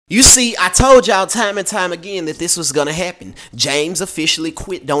You see, I told y'all time and time again that this was gonna happen. James officially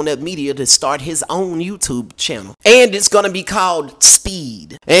quit Donut Media to start his own YouTube channel. And it's gonna be called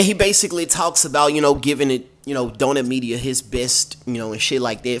Speed. And he basically talks about, giving it, Donut Media his best, and shit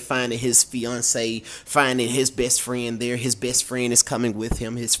like that. Finding his fiance, finding his best friend there. His best friend is coming with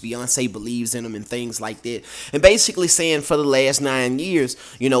him. His fiance believes in him and things like that. And basically saying for the last 9 years,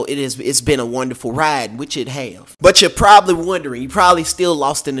 it's been a wonderful ride, which it have. But you're probably wondering, you're probably still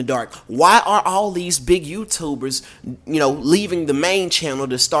lost in the dark. Why are all these big YouTubers, leaving the main channel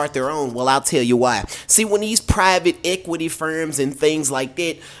to start their own? Well, I'll tell you why. See, when these private equity firms and things like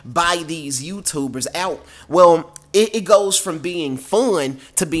that buy these YouTubers out, well, it goes from being fun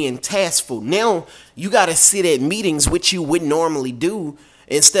to being taskful. Now, you got to sit at meetings, which you wouldn't normally do,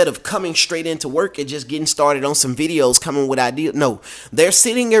 instead of coming straight into work and just getting started on some videos, coming with ideas. No, they're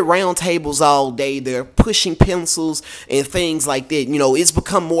sitting at round tables all day. They're pushing pencils and things like that. It's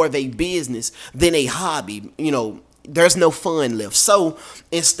become more of a business than a hobby. There's no fun left. So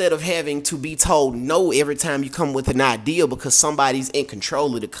instead of having to be told no every time you come with an idea because somebody's in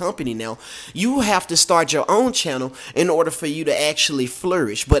control of the company now, you have to start your own channel in order for you to actually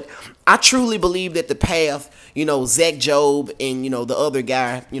flourish. But I truly believe that the path, Zach Job and, the other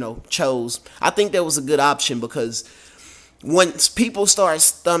guy, chose, I think that was a good option, because once people start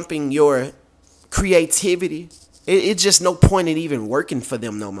stumping your creativity, it's just no point in even working for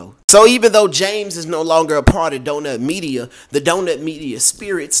them no more. So even though James is no longer a part of Donut Media, the Donut Media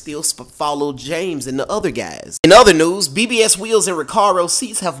spirit still follow James and the other guys. In other news, BBS Wheels and Recaro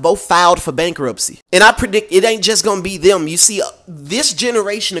Seats have both filed for bankruptcy. And I predict it ain't just gonna be them. You see, this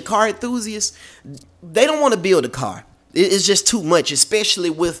generation of car enthusiasts, they don't want to build a car. It's just too much, especially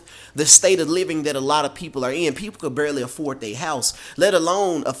with the state of living that a lot of people are in. People could barely afford their house, let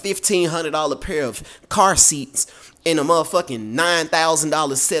alone a $1,500 pair of car seats and a motherfucking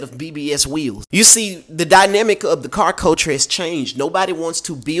 $9,000 set of BBS wheels. You see, the dynamic of the car culture has changed. Nobody wants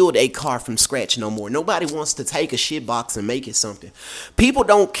to build a car from scratch no more. Nobody wants to take a shit box and make it something. People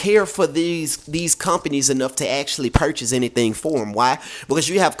don't care for these companies enough to actually purchase anything for them. Why? Because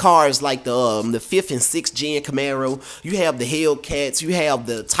you have cars like the 5th and 6th gen Camaro. You have the Hellcats. You have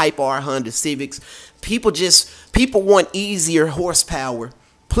the Type R Honda Civics. People want easier horsepower,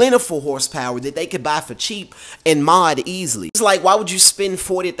 plentiful horsepower that they could buy for cheap and mod easily. It's like, why would you spend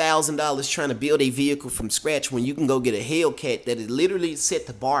 $40,000 trying to build a vehicle from scratch when you can go get a Hellcat that is literally set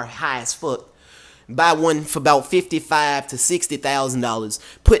the bar high as fuck? Buy one for about $55,000 to $60,000.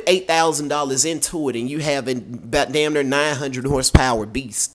 Put $8,000 into it, and you have a damn near 900 horsepower beast.